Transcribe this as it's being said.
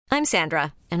I'm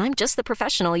Sandra, and I'm just the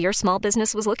professional your small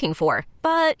business was looking for.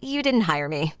 But you didn't hire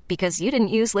me because you didn't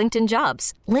use LinkedIn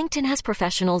Jobs. LinkedIn has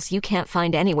professionals you can't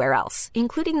find anywhere else,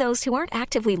 including those who aren't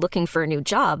actively looking for a new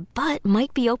job, but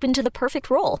might be open to the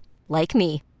perfect role, like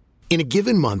me. In a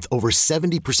given month, over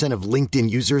 70% of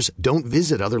LinkedIn users don't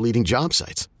visit other leading job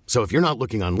sites. So if you're not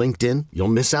looking on LinkedIn, you'll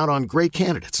miss out on great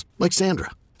candidates like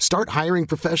Sandra. Start hiring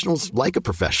professionals like a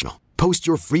professional. Post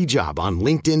your free job on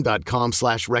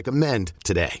linkedin.com/recommend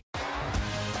today.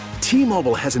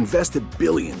 T-Mobile has invested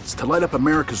billions to light up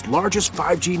America's largest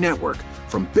 5G network,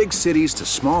 from big cities to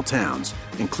small towns,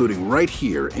 including right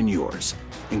here in yours.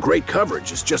 And great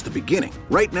coverage is just the beginning.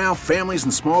 Right now, families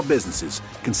and small businesses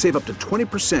can save up to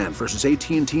 20% versus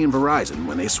AT&T and Verizon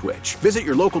when they switch. Visit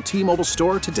your local T-Mobile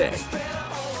store today.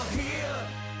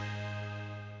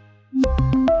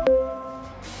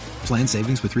 Plan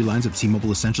savings with 3 lines of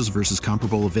T-Mobile Essentials versus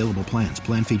comparable available plans.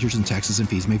 Plan features and taxes and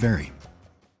fees may vary.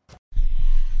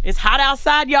 It's hot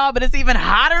outside, y'all, but it's even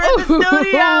hotter in the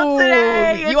studio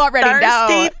today. You already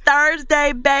know.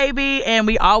 Thursday, baby. And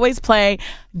we always play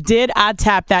Did I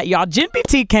Tap That, y'all? Jen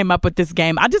BT came up with this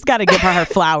game. I just got to give her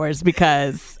flowers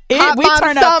because we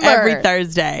turn up every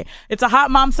Thursday. It's a hot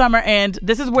mom summer, and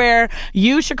this is where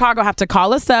you, Chicago, have to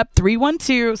call us up,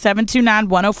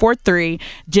 312-729-1043.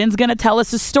 Jen's going to tell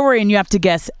us a story, and you have to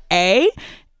guess A,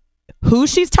 who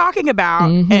she's talking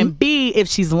about, and B, if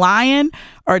she's lying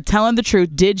or telling the truth.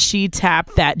 Did she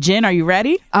tap that? Jen, are you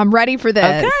ready? I'm ready for this.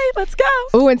 Okay, let's go.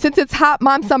 Oh, and since it's hot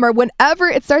mom summer, whenever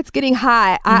it starts getting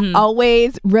hot, I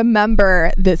always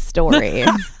remember this story.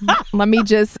 Let me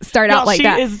just start out like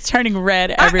that. She is turning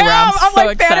red everywhere. I'm so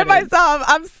like excited. fan of myself.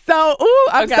 I'm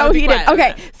so heated. Quiet.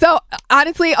 Okay, so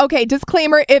honestly,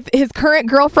 disclaimer, if his current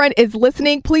girlfriend is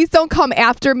listening, please don't come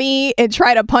after me and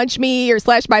try to punch me or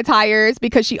slash my tires,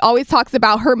 because she always talks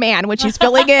about her man when she's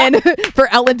filling in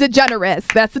for Ellen DeGeneres.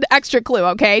 That's an extra clue,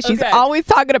 okay? She's always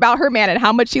talking about her man and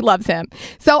how much she loves him.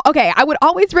 So, I would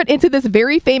always run into this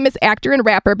very famous actor and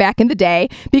rapper back in the day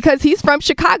because he's from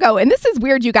Chicago. And this is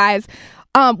weird, you guys.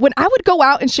 When I would go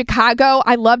out in Chicago,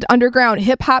 I loved underground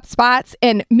hip hop spots,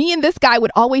 and me and this guy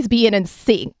would always be in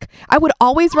sync. I would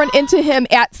always run into him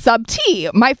at Sub T,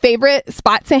 my favorite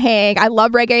spot to hang. I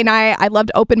love reggae night. I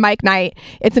loved open mic night.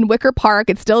 It's in Wicker Park.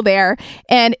 It's still there.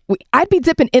 And I'd be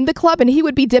dipping in the club and he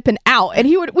would be dipping out, and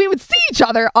we would see each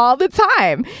other all the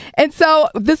time. And so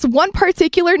this one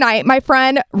particular night, my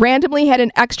friend randomly had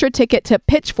an extra ticket to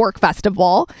Pitchfork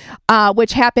Festival,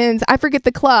 which happens, I forget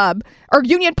the club, or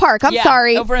Union Park. I'm sorry.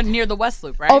 Over near the West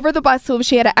Loop, right? Over the West Loop.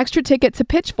 She had an extra ticket to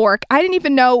Pitchfork. I didn't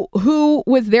even know who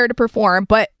was there to perform,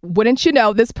 but wouldn't you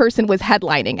know, this person was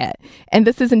headlining it. And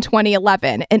this is in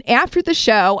 2011. And after the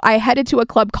show, I headed to a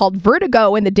club called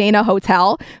Vertigo in the Dana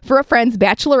Hotel for a friend's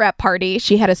bachelorette party.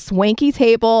 She had a swanky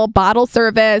table, bottle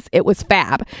service. It was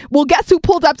fab. Well, guess who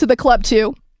pulled up to the club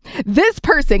too? This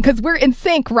person, because we're in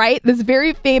sync, right? This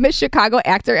very famous Chicago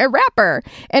actor and rapper.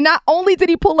 And not only did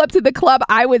he pull up to the club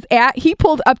I was at, he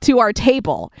pulled up to our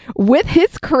table with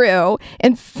his crew.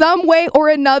 In some way or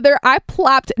another, I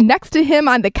plopped next to him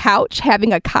on the couch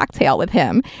having a cocktail with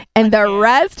him. And the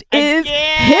rest is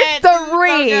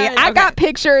history. I got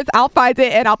pictures. I'll find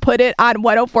it and I'll put it on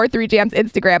 1043 Jam's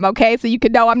Instagram, okay? So you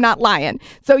can know I'm not lying.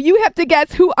 So you have to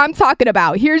guess who I'm talking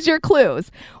about. Here's your clues.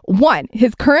 1,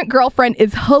 his current girlfriend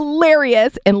is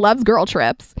hilarious and loves girl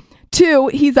trips.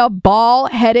 2, he's a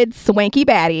ball-headed swanky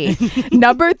baddie.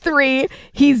 Number 3,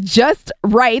 he's just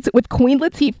right with Queen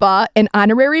Latifah. An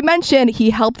honorary mention,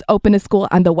 he helped open a school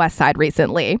on the West Side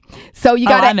recently. So you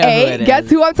got A, guess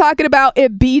who I'm talking about?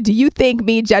 And B, do you think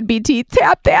me, Jen BT,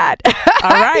 tap that?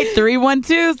 All right,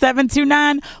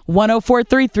 312-729-1043,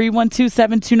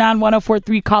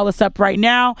 312-729-1043. Call us up right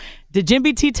now. Did Jen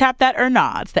BT tap that or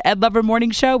not? It's the Ed Lover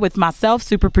Morning Show with myself,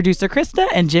 super producer Krista,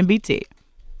 and Jen BT.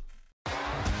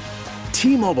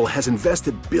 T-Mobile has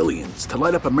invested billions to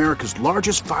light up America's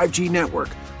largest 5G network,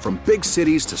 from big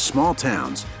cities to small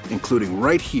towns, including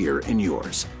right here in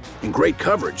yours. And great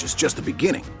coverage is just the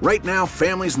beginning. Right now,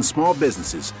 families and small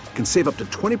businesses can save up to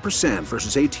 20%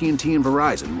 versus AT&T and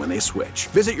Verizon when they switch.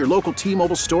 Visit your local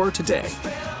T-Mobile store today.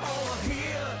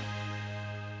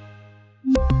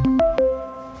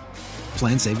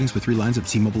 Plan savings with 3 lines of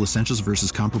T-Mobile Essentials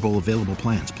versus comparable available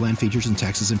plans. Plan features and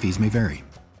taxes and fees may vary.